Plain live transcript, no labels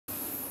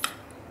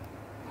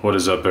What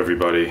is up,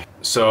 everybody?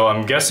 So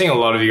I'm guessing a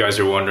lot of you guys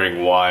are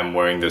wondering why I'm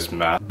wearing this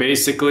mask.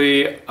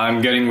 Basically, I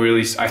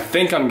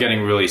think I'm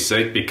getting really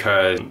sick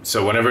because,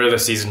 so whenever the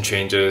season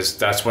changes,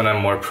 that's when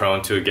I'm more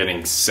prone to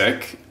getting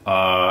sick.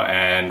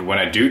 And when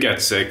I do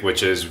get sick,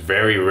 which is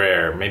very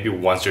rare, maybe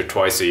once or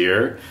twice a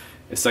year,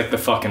 it's like the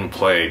fucking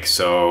plague.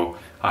 So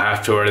I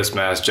have to wear this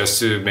mask just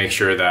to make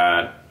sure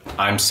that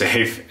I'm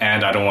safe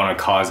and I don't want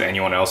to cause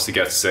anyone else to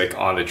get sick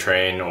on the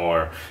train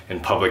or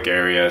in public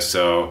areas.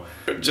 So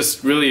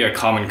just really a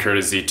common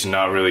courtesy to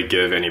not really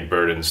give any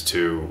burdens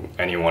to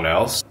anyone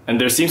else.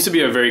 And there seems to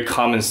be a very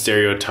common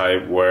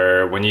stereotype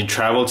where when you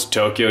travel to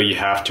Tokyo, you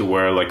have to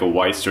wear like a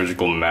white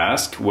surgical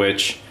mask,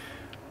 which,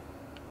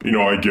 you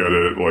know, I get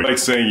it. Like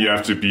saying you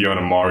have to be on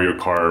a Mario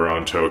Kart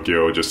around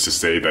Tokyo just to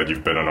say that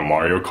you've been on a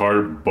Mario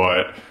Kart.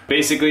 But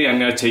basically, I'm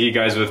gonna take you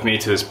guys with me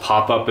to this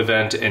pop-up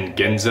event in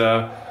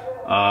Ginza.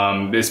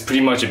 It's pretty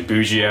much a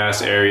bougie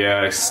ass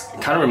area. It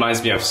kind of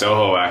reminds me of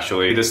Soho,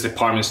 actually. This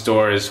department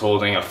store is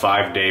holding a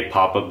 5-day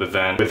pop-up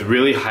event with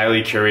really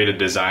highly curated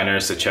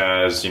designers such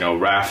as, you know,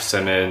 Raf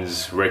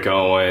Simons, Rick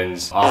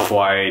Owens,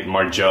 Off-White,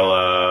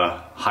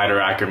 Margiela, Heider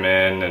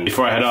Ackerman. And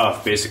before I head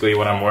off, basically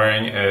what I'm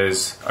wearing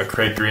is a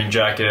Craig Green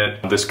jacket,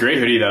 this gray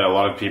hoodie that a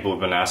lot of people have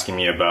been asking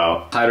me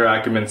about, Heider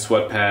Ackerman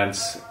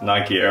sweatpants,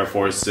 Nike Air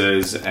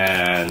Forces,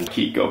 and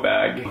Heat Go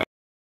bag.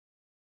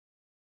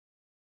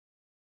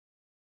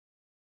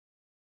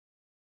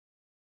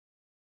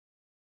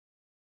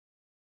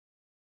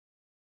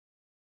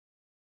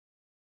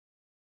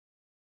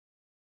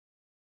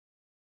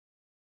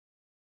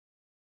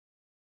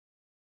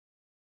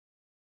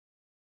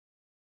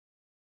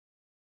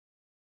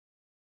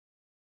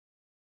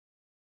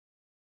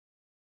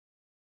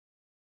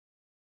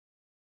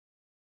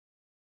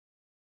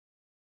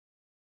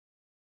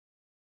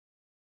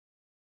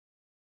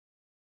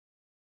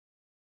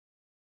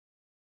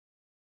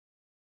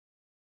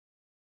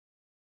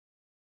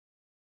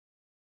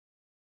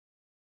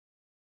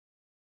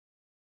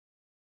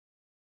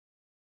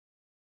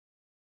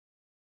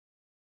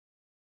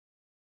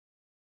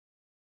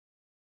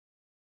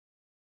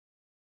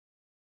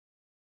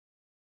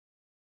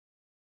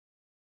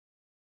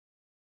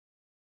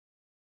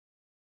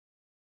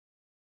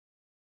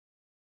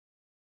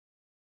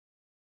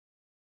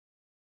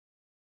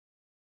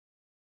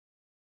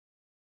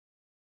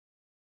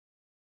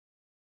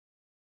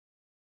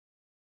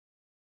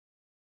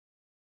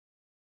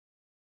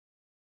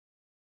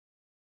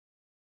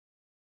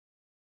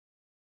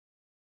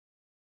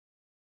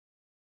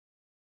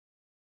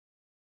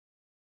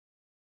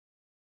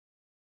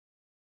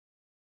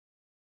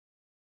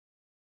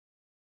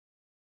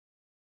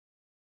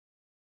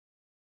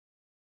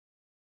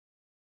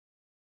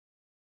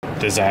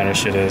 Designer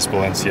shit is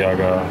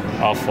Balenciaga,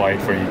 Off-White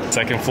for you.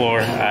 Second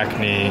floor,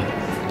 Acne,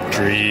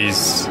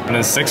 Dries. And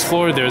then 6th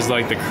floor, there's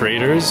like the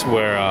creators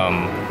where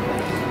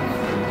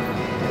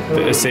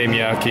the Issey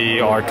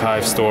Miyake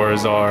archive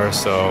stores are,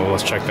 so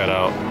let's check that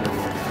out.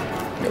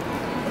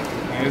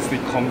 Here's the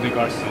Comme des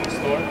Garçons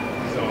store.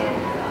 So,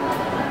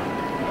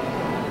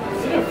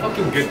 you did a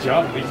fucking good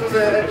job.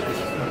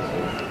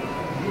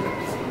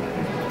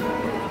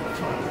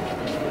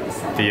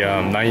 The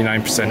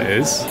 99%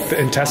 is the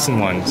intestine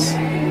ones.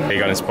 They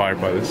got inspired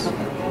by this.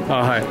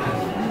 Ah, はい。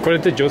これっ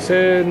て女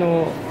性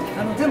の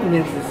全部メ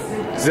ンズで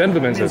す。全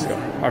部メンズですか？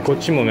あ、こっ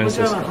ちもメンズ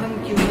ですか？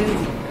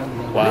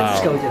 Wow.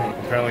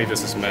 Apparently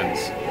this is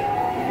men's.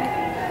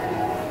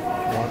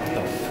 What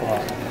the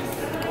fuck?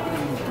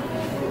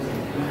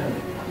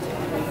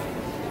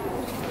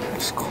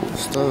 It's cool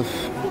stuff.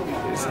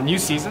 It's a new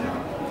season?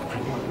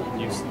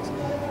 New season.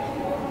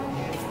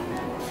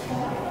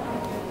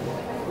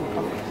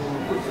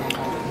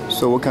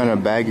 So what kind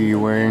of bag are you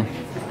wearing,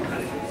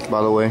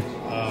 by the way?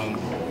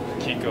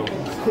 Kiko.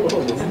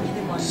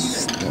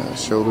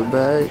 Shoulder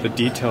bag? The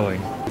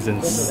detailing is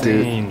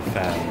insane,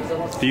 fam.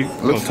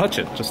 Don't touch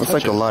it, just looks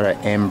touch like a lot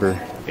of amber.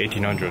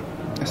 1800.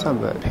 That's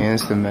not bad.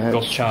 Pants to match.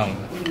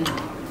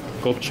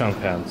 Gopchang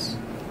pants.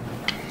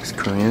 It's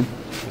Korean?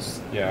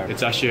 Yeah,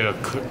 it's actually a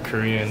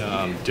Korean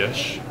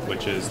dish,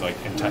 which is like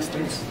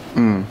intestines.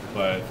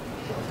 But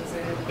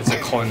it's a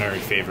culinary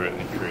favorite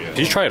in Korea. Did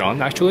you try it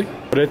on, actually?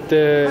 これっ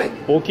て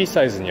大きい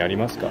サイズにあり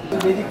ますか?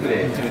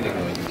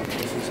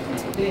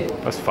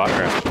 That's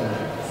fire.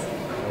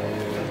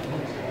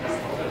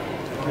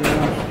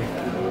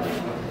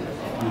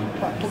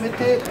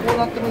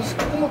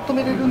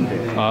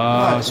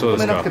 Ah, soで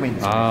すか.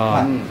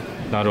 Ah,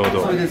 なるほ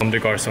ど. Comme des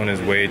Garçons is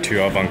way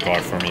too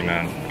avant-garde for me,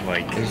 man.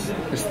 Like,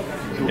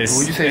 would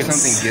you say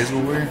something Giz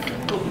will wear?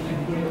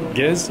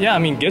 Giz? Yeah, I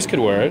mean, Giz could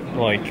wear it,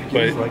 like,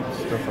 but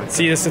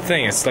see, that's the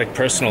thing, it's like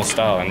personal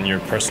style and your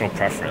personal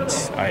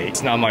preference.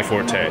 It's not my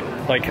forte.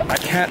 Like, I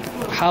can't,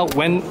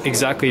 when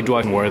exactly do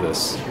I wear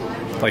this?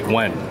 Like,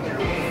 when?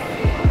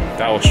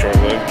 That was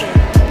short-lived.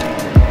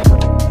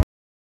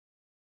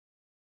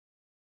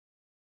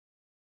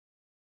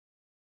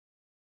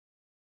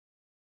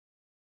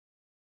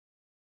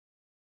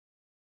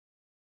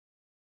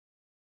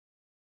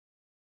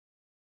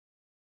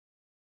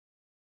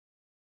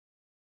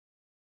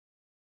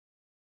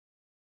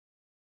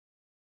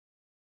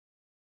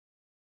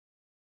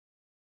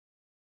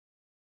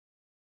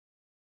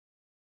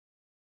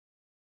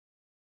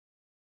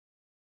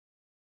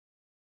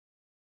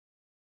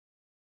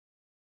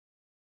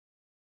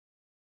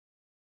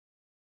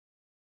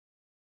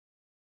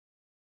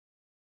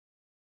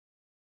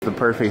 the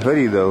perfect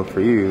hoodie though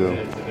for you though.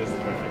 It is the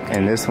perfect.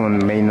 And this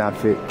one may not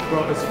fit.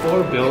 Bro, it's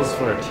 $4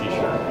 for a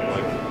t-shirt.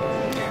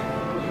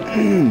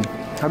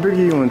 Like, How big are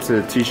you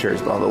into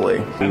t-shirts, by the way?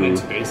 I'm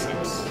into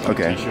basics.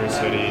 Okay. T-shirts,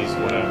 hoodies,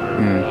 whatever.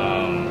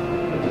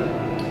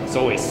 It's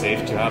always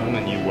safe to have them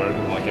and you wear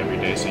them like every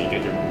day so you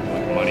get your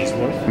like, money's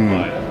worth.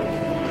 But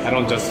I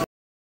don't just...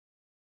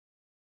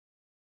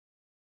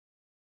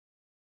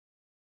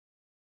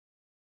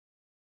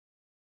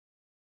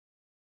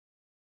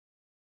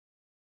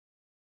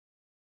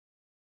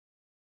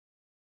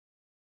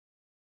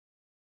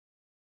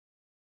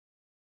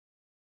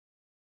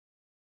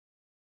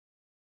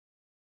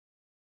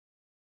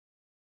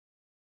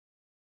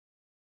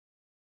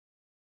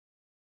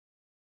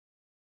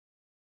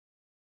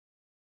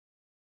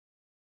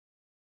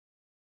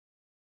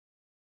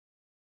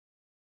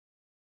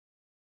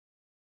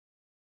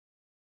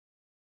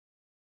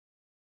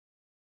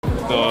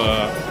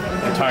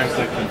 The entire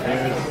section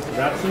here is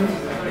Ratsu,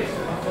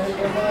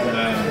 and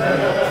then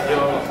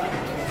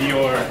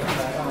Dior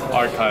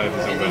Archive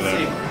is over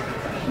there.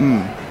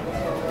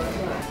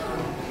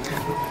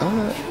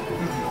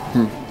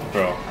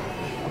 Bro,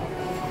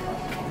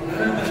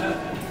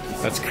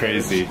 that's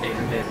crazy.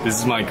 This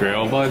is my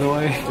grail, by the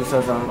way.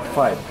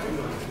 2005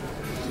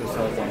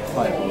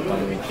 のた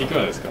めに いく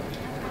らですか?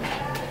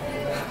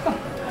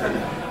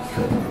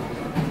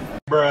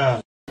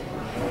 Bruh.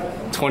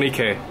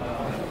 20K.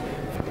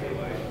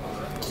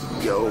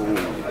 Yo.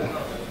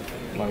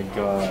 My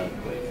god.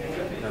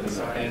 That is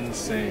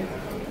insane.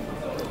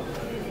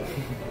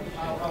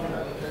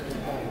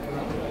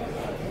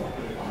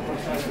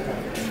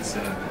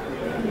 Insane.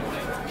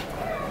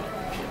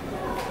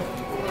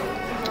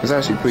 It's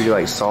actually pretty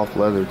like soft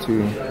leather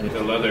too.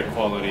 The leather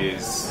quality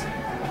is...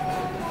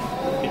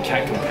 You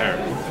can't compare.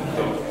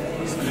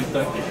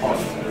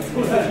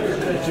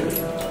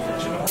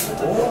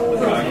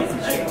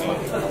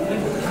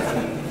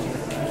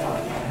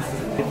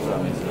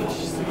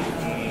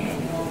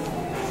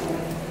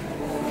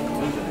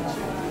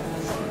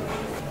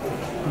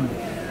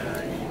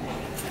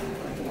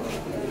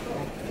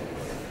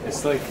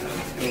 It's like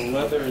the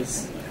leather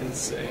is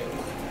insane.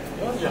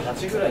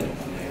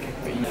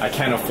 I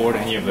can't afford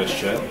any of this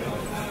shit.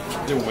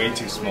 They're way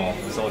too small.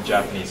 It's all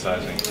Japanese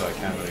sizing, so I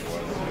can't really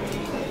afford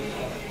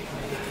them.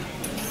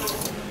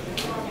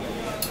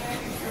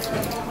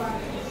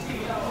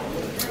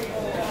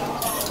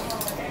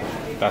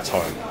 That's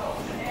hard.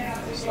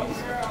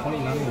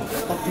 29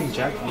 fucking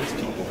Japanese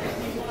people.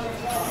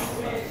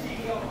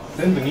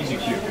 全部29.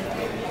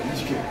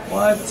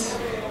 What?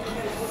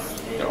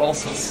 They're all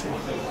so small.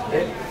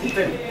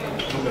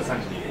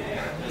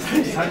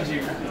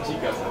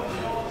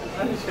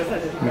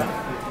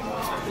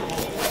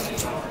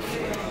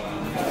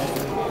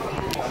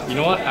 You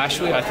know what?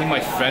 Actually, I think my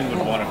friend would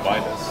want to buy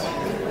this.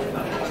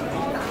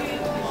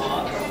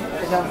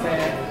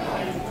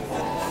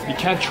 You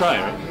can't try,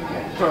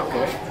 right?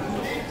 Okay.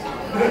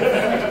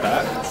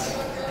 That.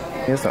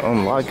 He has to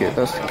unlock it.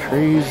 That's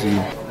crazy.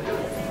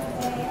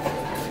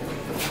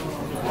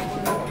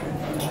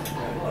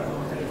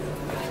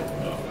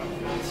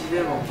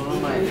 でもこの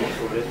前に売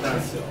れたん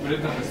ですよ。売れ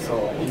たんですよ。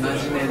同じ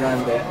値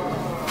段で。売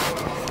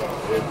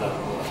れた。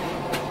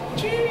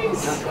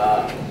なん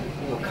か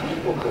韓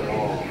国の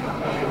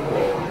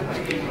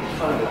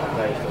カード高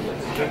い人た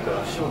ち結構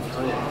足を使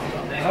えないで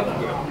すか。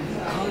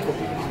韓国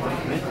の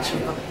人めっちゃ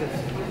買ってるんです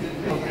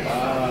よ。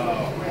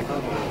韓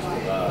国の人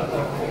が買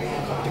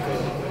ってくれる。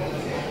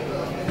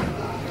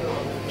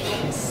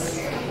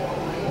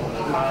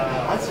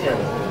アジアだ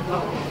と韓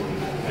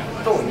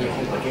国と日本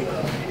だけが。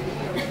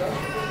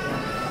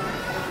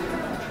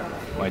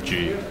My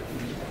G.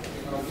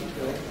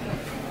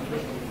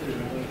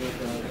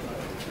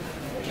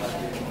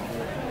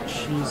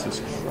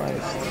 Jesus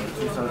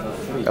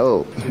Christ.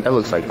 Oh, that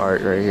looks like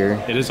art right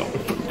here. It is art.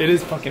 It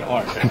is fucking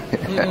art.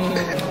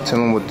 Tell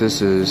them what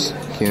this is,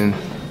 Ken.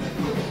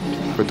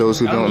 For those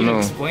who How do don't you know.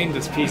 explain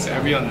this piece?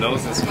 Everyone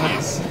knows this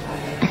piece.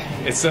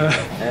 It's a...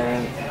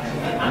 And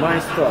my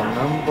store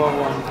 #1.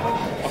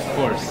 Of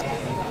course.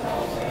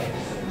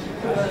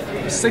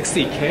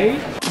 60K?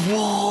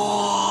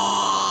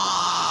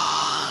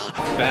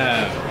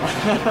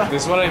 Damn.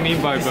 This is what I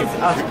mean by...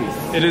 Art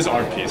piece. It is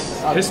art piece.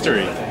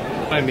 History.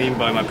 What I mean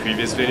by my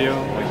previous video,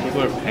 like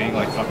people are paying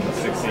like fucking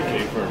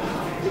 60K for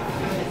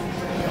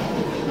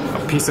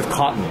a piece of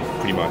cotton,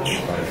 pretty much.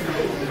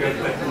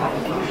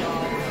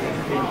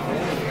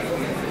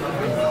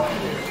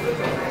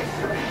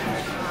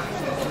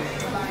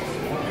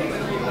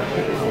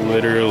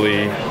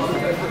 Literally,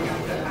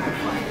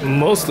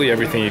 mostly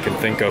everything you can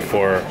think of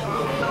for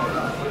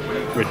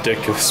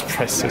ridiculous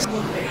prices.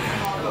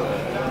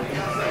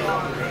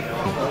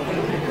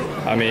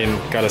 I mean,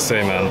 gotta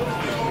say, man,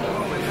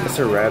 It's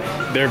a wrap.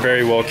 they're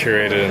very well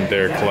curated in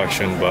their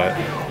collection, but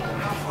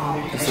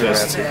It's a wrap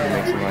if you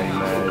make somebody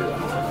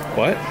mad.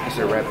 what? It's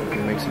a wrap if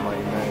you make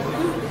somebody mad.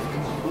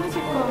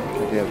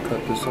 Like they have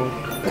cut this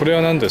off. これ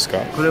は何ですか?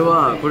 これ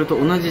はこれと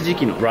同じ時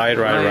期の Right.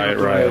 トライ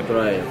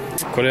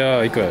これ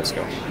はいくらです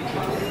か?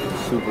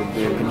 Super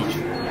big.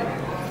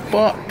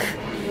 Fuck!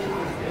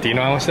 Do you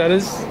know how much that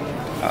is?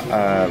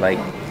 Like,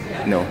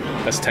 no.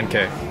 That's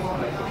 10K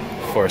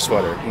for a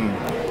sweater.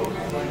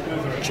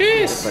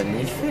 やっぱ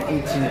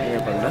2001年や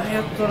っぱライ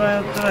オット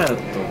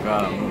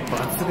がもう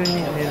抜群に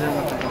値段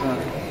が高くなっ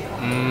て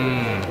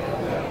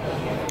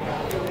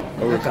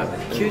なんか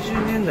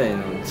90年代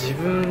の自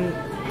分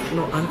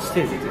のアンチ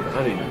テーゼというか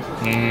ある意味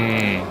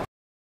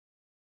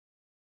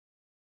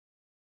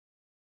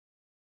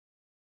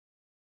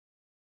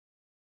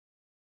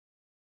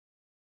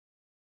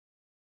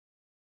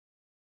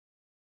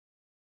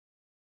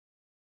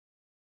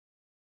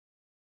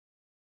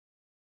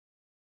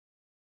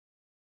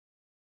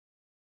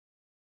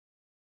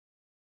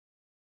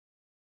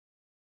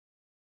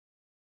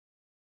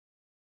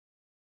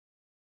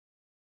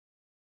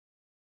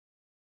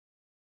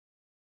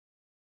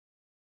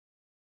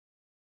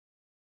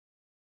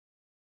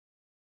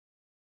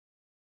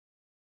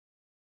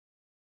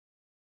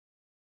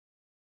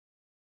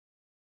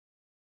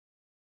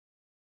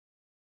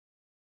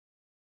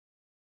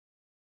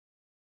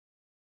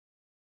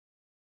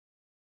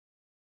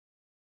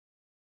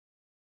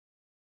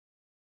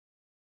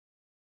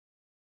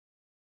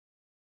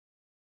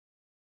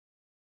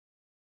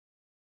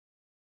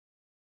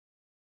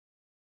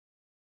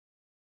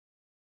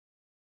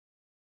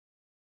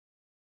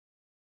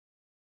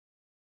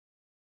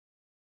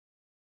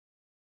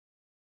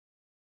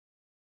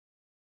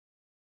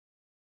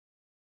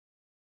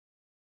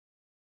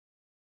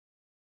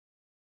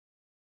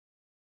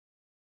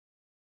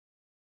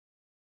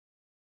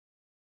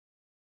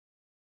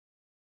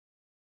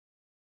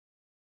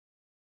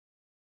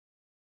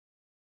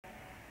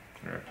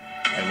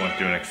I went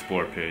through an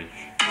explore page.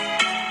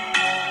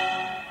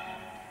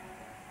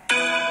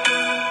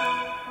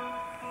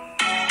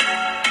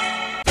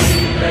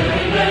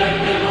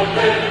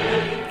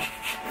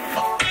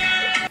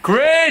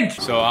 Cringe!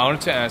 So I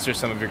wanted to answer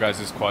some of your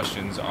guys'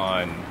 questions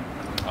on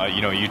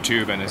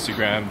YouTube and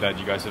Instagram that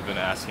you guys have been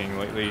asking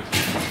lately.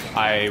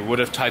 I would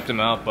have typed them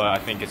out, but I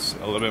think it's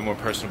a little bit more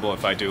personable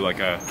if I do like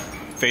a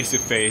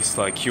face-to-face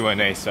like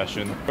Q&A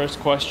session. First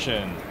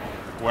question,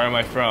 where am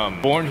I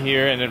from? Born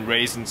here and then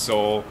raised in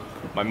Seoul.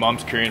 My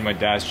mom's Korean, my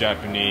dad's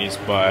Japanese,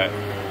 but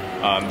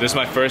this is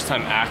my first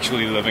time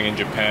actually living in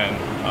Japan.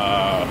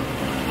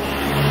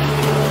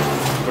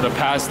 For the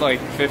past like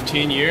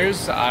 15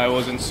 years, I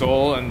was in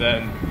Seoul, and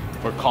then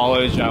for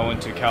college, I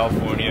went to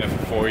California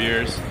for 4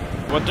 years.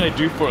 What do I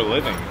do for a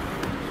living?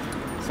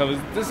 So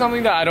this is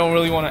something that I don't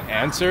really want to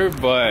answer,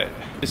 but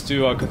just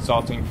do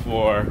consulting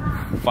for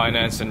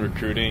finance and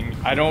recruiting.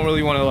 I don't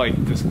really want to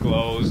like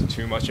disclose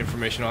too much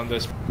information on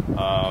this.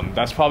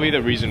 That's probably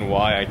the reason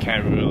why I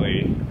can't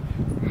really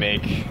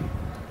make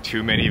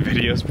too many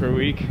videos per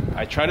week.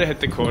 I try to hit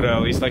the quota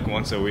at least like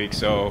once a week,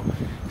 so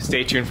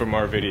stay tuned for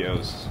more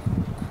videos.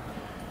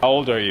 How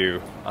old are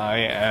you? I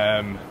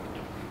am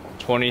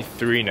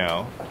 23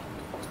 now.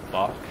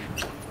 Fuck.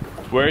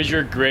 Where's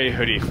your gray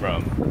hoodie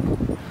from?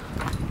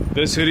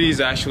 This hoodie is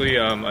actually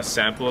a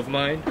sample of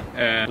mine,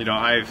 and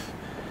I've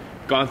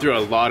gone through a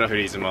lot of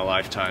hoodies in my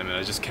lifetime, and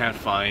I just can't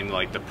find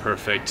like the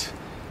perfect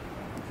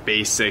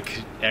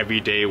basic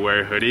everyday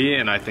wear hoodie,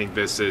 and I think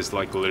this is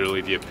like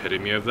literally the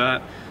epitome of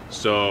that.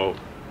 So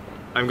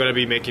I'm gonna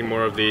be making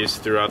more of these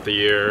throughout the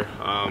year.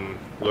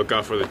 Look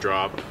out for the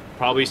drop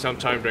probably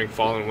sometime during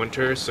fall and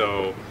winter,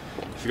 so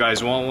if you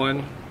guys want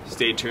one,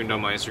 stay tuned on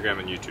my Instagram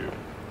and YouTube.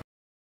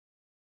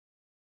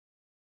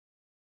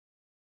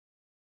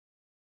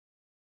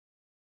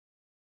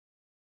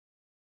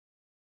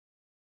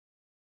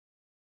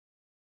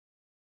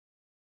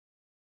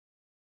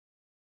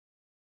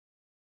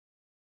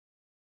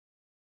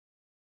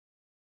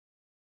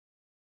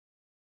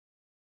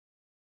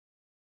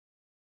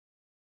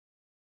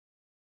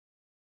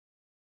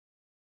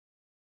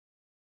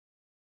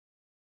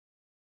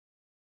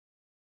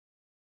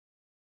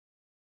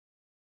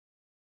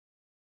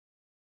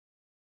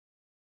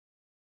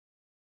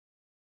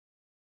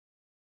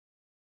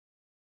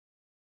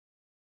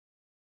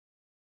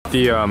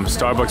 The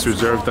Starbucks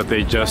Reserve that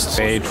they just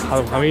made,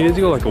 how many days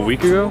ago? Like a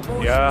week ago?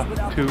 Yeah,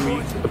 2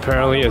 weeks.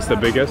 Apparently it's the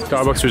biggest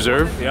Starbucks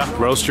Reserve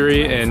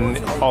roastery in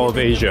all of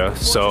Asia.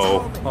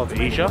 So Of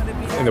Asia?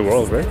 in the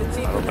world, right?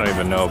 I don't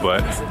even know,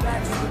 but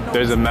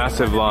there's a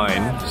massive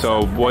line.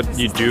 So what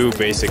you do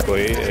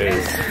basically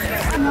is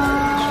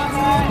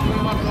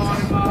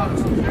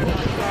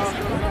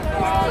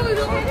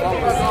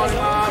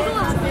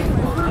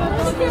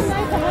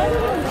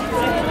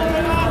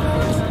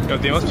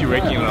they must be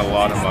raking in a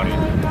lot of money.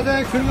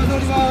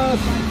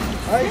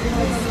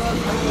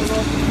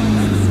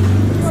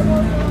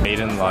 Wait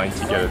in line to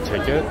get a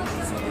ticket,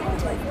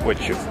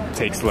 which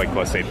takes like,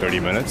 let's say 30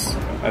 minutes.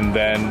 And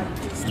then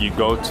you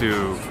go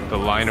to the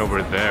line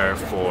over there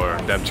for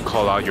them to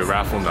call out your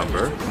raffle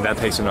number. And that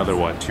takes another,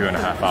 what,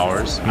 2.5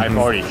 hours? I've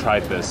already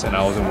tried this and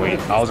I wasn't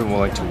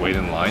willing to wait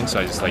in line, so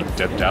I just like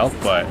dipped out.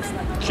 But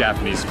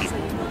Japanese people,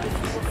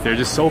 they're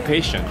just so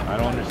patient. I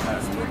don't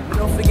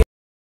understand.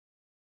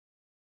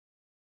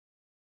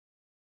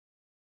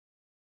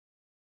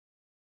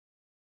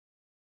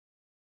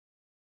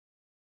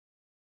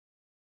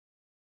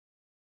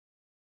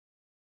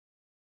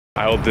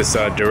 I hope this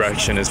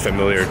direction is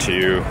familiar to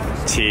you,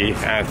 T.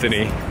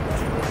 Anthony.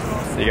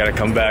 You gotta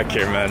come back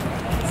here, man.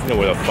 You know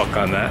where the fuck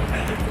on that.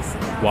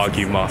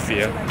 Wagyu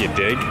Mafia, you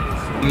dig?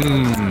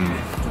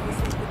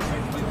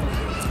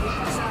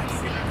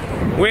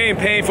 We ain't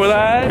paying for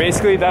that.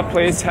 Basically, that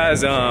place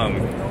has,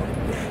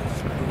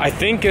 I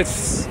think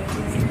it's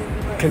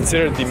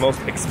considered the most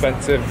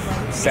expensive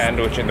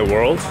sandwich in the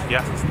world.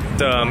 Yeah.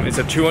 It's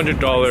a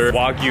 $200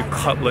 Wagyu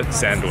cutlet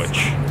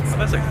sandwich.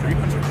 That's like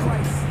 300.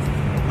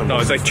 No,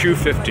 it's like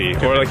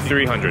 $250 or like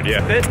 $300,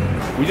 yeah.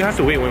 We didn't have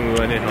to wait when we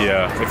went in. Huh?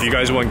 Yeah, if you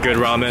guys want good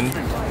ramen,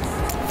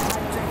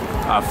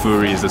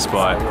 Afuri is the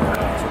spot.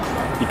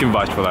 You can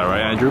vouch for that,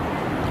 right, Andrew?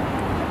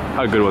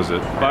 How good was it?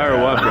 Fire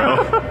or what,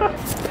 bro?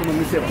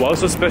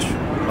 What's so special?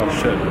 Oh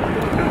shit.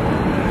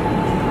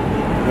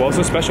 What's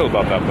so special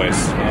about that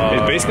place?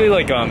 It's basically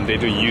like they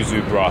do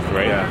yuzu broth,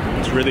 right? Yeah.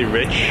 It's really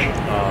rich.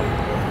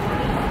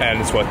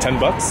 And it's what,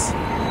 $10?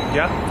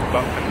 Yeah,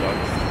 about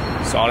 $10.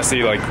 So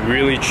honestly, like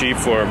really cheap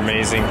for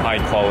amazing high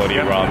quality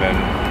ramen.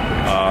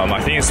 I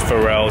think it's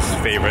Pharrell's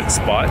favorite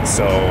spot,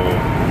 so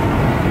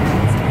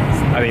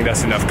I think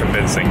that's enough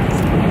convincing.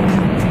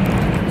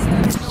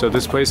 So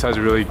this place has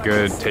really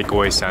good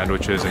takeaway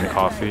sandwiches and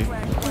coffee.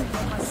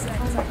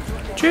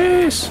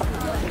 Cheers!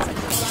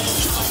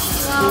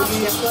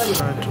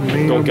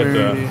 Don't get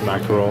the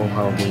mackerel, I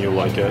don't think you'll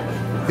like it.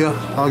 Yeah,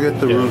 I'll get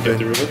the Reuben. Get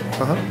the Reuben?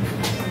 Uh-huh.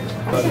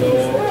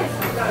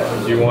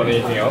 Do you want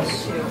anything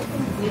else?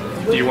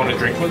 Do you want a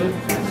drink with it?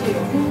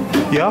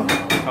 Yeah?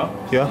 Huh?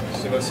 Yeah.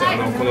 すみません、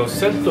この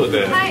セット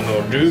で、ル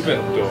ーベン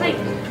と、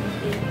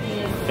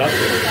ダック。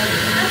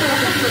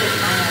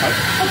はい。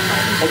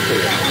ホットで。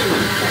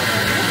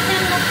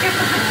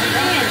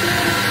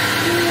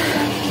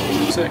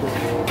Sick.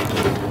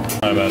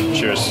 Alright, man.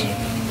 Cheers.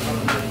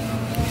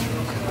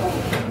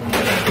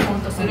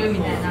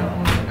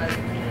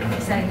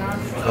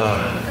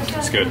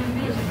 It's good.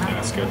 Yeah,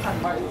 it's good.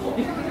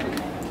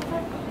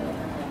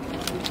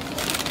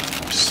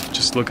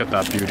 Just look at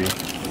that beauty.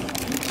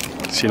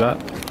 See that?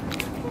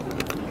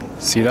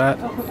 See that?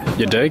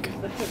 You dig?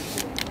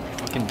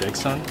 Fucking dig,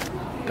 son?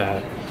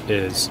 That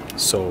is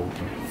so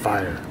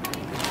fire.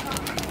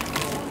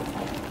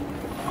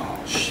 Oh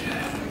shit.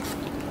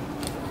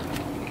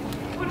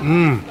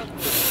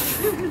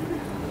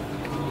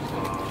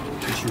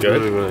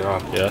 Good? Really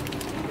off. Yeah.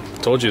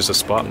 Told you it's a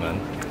spot, man.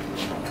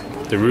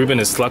 The Reuben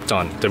is slept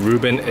on. The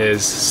Reuben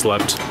is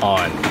slept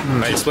on.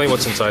 I explain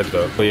what's inside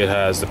though. It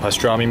has the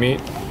pastrami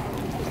meat,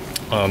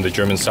 the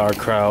German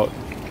sauerkraut,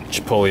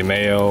 chipotle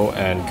mayo,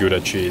 and Gouda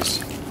cheese.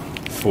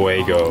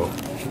 Fuego.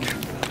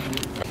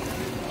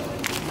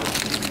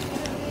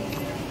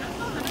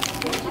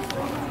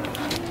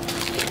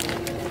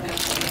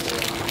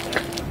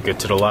 Get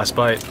to the last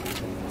bite.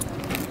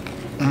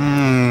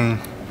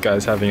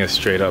 Guy's having a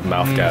straight up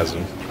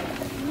mouthgasm.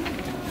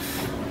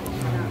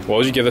 What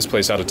would you give this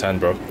place out of 10,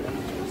 bro?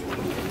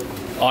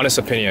 Honest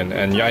opinion,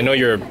 and I know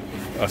you're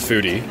a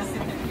foodie.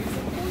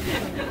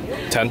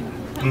 10?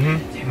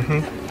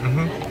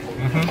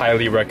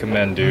 Highly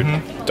recommend, dude.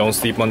 Don't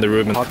sleep on the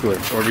Reuben. Popular.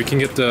 Or we can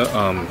get the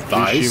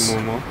thighs.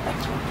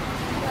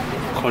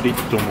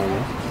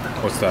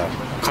 What's that?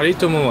 カリッ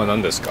とモモは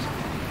何ですか?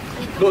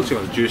 どう違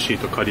うの？ジューシー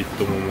とカリッ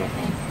とモモ。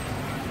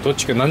どっ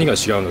ちか何が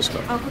違うんですか?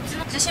 あ、こっち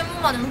のジュシ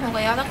モモの方が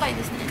柔らかい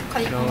ですね。カ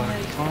リッとモモよ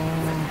り。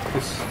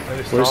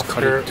 Where's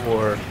Karit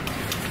or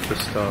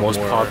most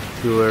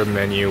popular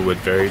menu with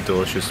very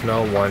delicious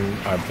smell?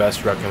 Our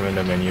best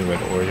recommended menu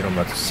with original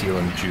metasil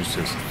and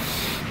juices.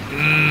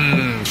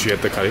 Should you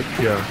get the Karit?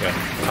 Yeah.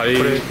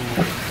 Karit.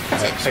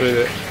 それ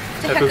で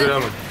 100g。 100g で。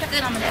あ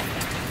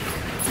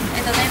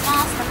りがとうござい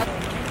ます。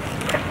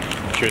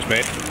 Cheers,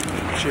 mate.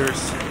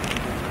 Cheers.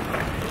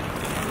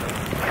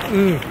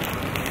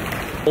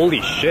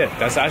 Holy shit,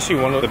 that's actually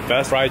one of the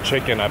best fried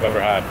chicken I've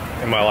ever had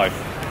in my life.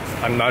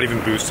 I'm not even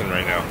boosting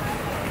right now.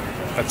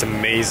 That's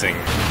amazing.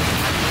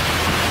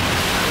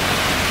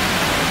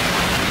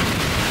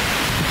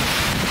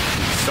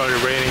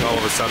 Started raining all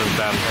of a sudden,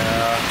 fam.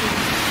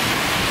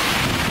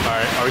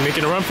 Alright, are we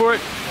making a run for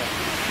it?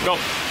 Go.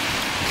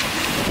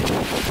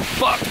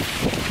 Fuck.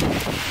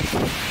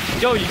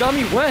 Yo, you got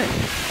me wet.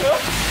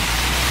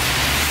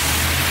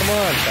 Come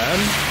on, fam.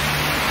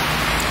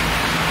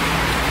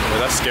 Well,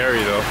 that's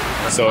scary though.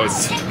 So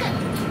it's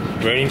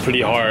raining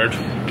pretty hard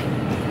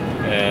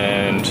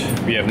and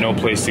we have no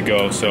place to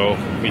go, so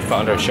we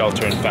found our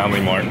shelter in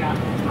Family Mart.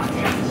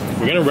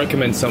 We're gonna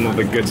recommend some of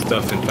the good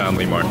stuff in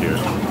Family Mart here.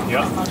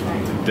 Yeah.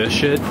 This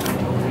shit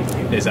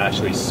is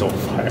actually so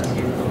fire.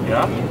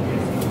 Yeah.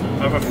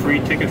 I have a free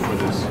ticket for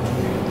this.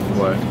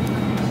 What?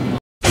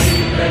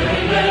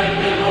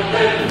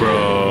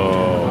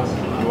 Bro.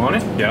 You want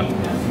it? Yeah.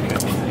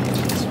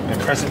 I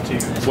press it to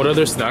you. What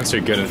other snacks are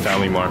good in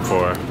Family Mart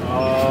for?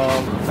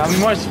 Family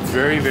Mart's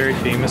very, very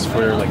famous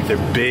for like their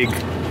big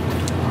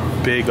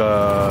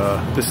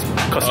this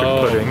custard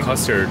pudding.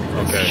 Custard.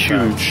 Okay.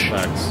 Huge.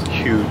 Facts.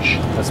 Huge.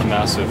 That's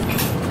massive.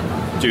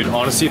 Dude,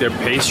 honestly, their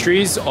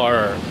pastries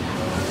are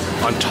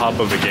on top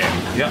of the game.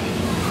 Yeah.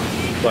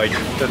 Like,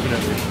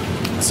 Definitely.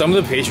 Some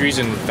of the pastries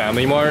in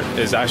Family Mart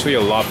is actually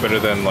a lot better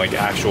than like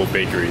actual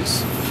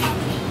bakeries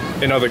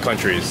in other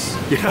countries.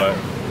 Yeah.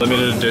 But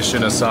limited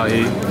edition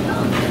Asahi.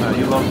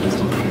 You love this.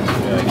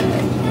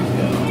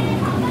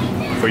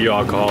 For you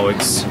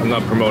alcoholics. I'm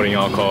not promoting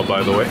alcohol,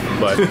 by the way,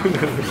 but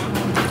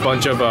a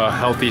bunch of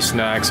healthy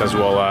snacks as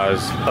well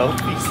as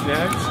Healthy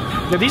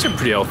snacks? yeah, these are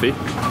pretty healthy.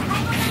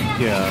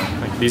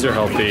 Yeah. These are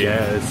healthy.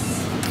 Yes.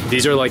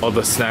 These are like all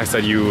the snacks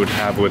that you would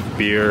have with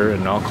beer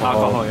and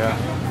alcohol.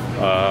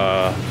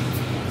 yeah.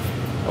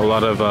 A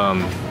lot of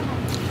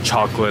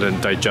chocolate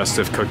and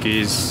digestive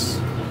cookies.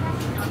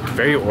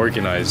 Very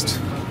organized.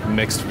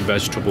 Mixed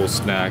vegetable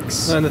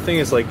snacks. And the thing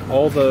is, like,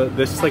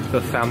 this is like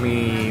the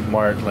Family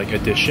Mart like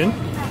edition,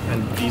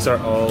 and these are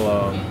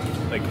all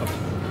like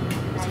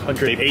it's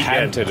 108 They yen.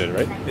 patented it,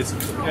 right? It's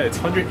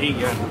 108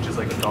 yen, which is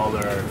like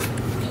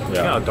 $1.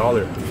 Yeah.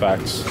 $1.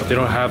 Facts. They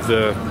don't have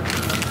the.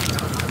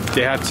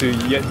 They have to.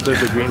 Yeah, The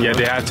green yeah, one.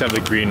 they have to have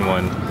the green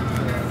one.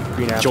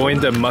 Green apple. Join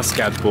the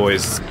Muscat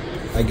Boys.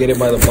 I get it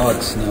by the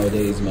box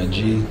nowadays, my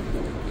G.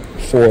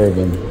 4 of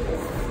them.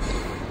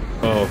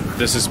 Oh,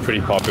 this is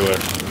pretty popular.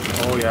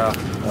 Oh yeah.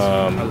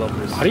 I love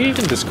this. How do you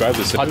even describe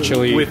this? Hot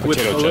chili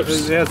potato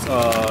chips. Yes,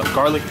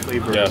 garlic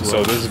flavor. Yeah, as so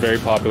well. this is very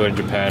popular in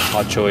Japan.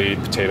 Hot chili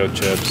potato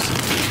chips,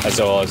 as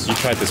well as you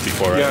tried this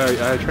before, right?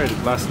 Yeah, I tried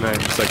it last night.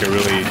 It's like a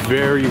really.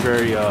 Very,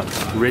 very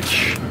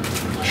rich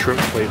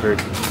shrimp flavored.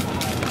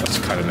 It's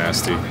kind of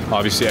nasty.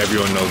 Obviously,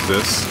 everyone knows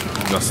this.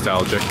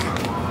 Nostalgic.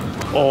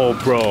 Oh,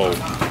 bro.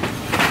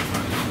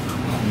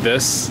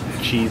 This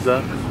Cheese-a.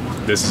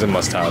 is a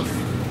must-have.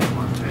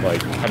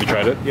 Like, have you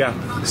tried it? Yeah.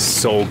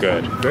 So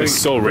good. Very It's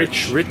so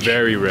rich. rich.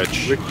 Very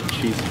rich. Rich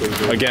cheese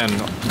flavor. Again,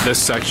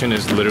 this section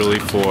is literally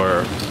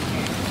for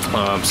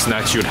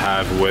snacks you'd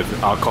have with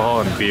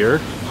alcohol and beer.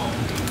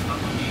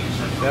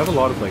 They have a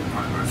lot of like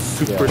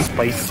super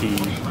spicy,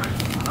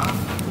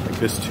 like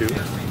this too.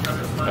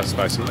 That's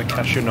spicy. Like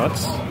cashew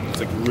nuts. It's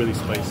like really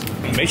spicy.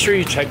 Make sure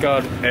you check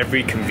out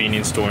every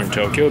convenience store in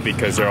Tokyo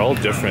because they're all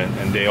different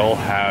and they all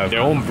have their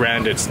own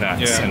branded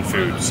snacks Yeah. and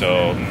food.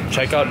 So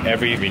check out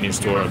every convenience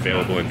store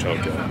available in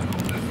Tokyo.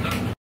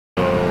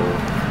 So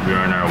we're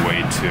on our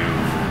way to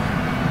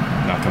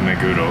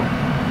Nakameguro.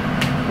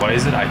 Why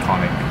is it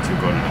iconic to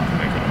go to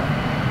Nakameguro?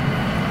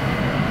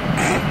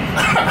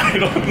 I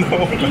don't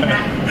know,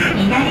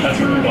 man. That's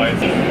why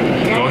is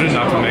it. Go to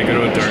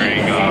Nakameguro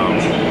during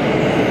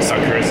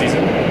Sakura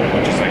season,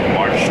 which is like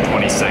March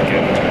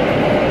 22nd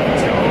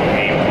till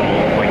April,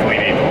 like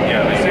late April.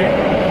 Yeah, late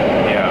April.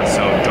 Yeah,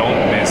 so don't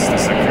miss the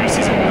Sakura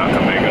season in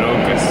Nakameguro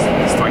because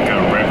it's like a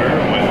river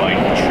with like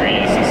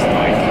trees. It's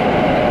like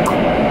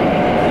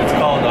It's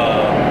called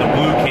the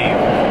Blue Cave.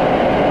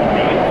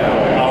 really,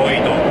 Aoi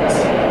Dogs.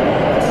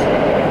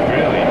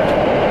 really.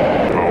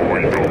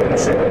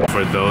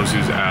 For those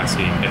who's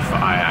asking if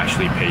I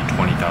actually paid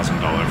 $20,000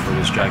 for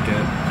this jacket,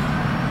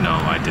 no,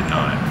 I did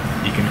not.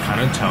 You can kind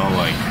of tell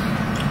like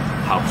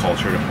how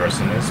cultured a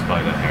person is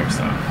by the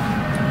hairstyle.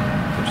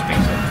 What you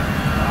think so?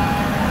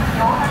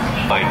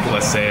 Like,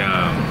 let's say,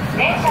 I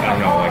don't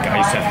know, like I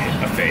used to have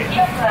a fade.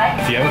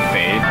 If you have a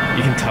fade,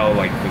 you can tell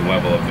like the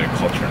level of their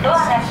cultureness.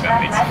 If that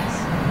makes sense.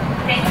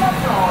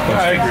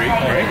 I agree.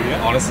 Right?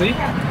 Honestly.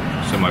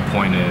 So my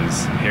point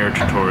is, hair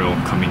tutorial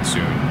coming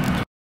soon.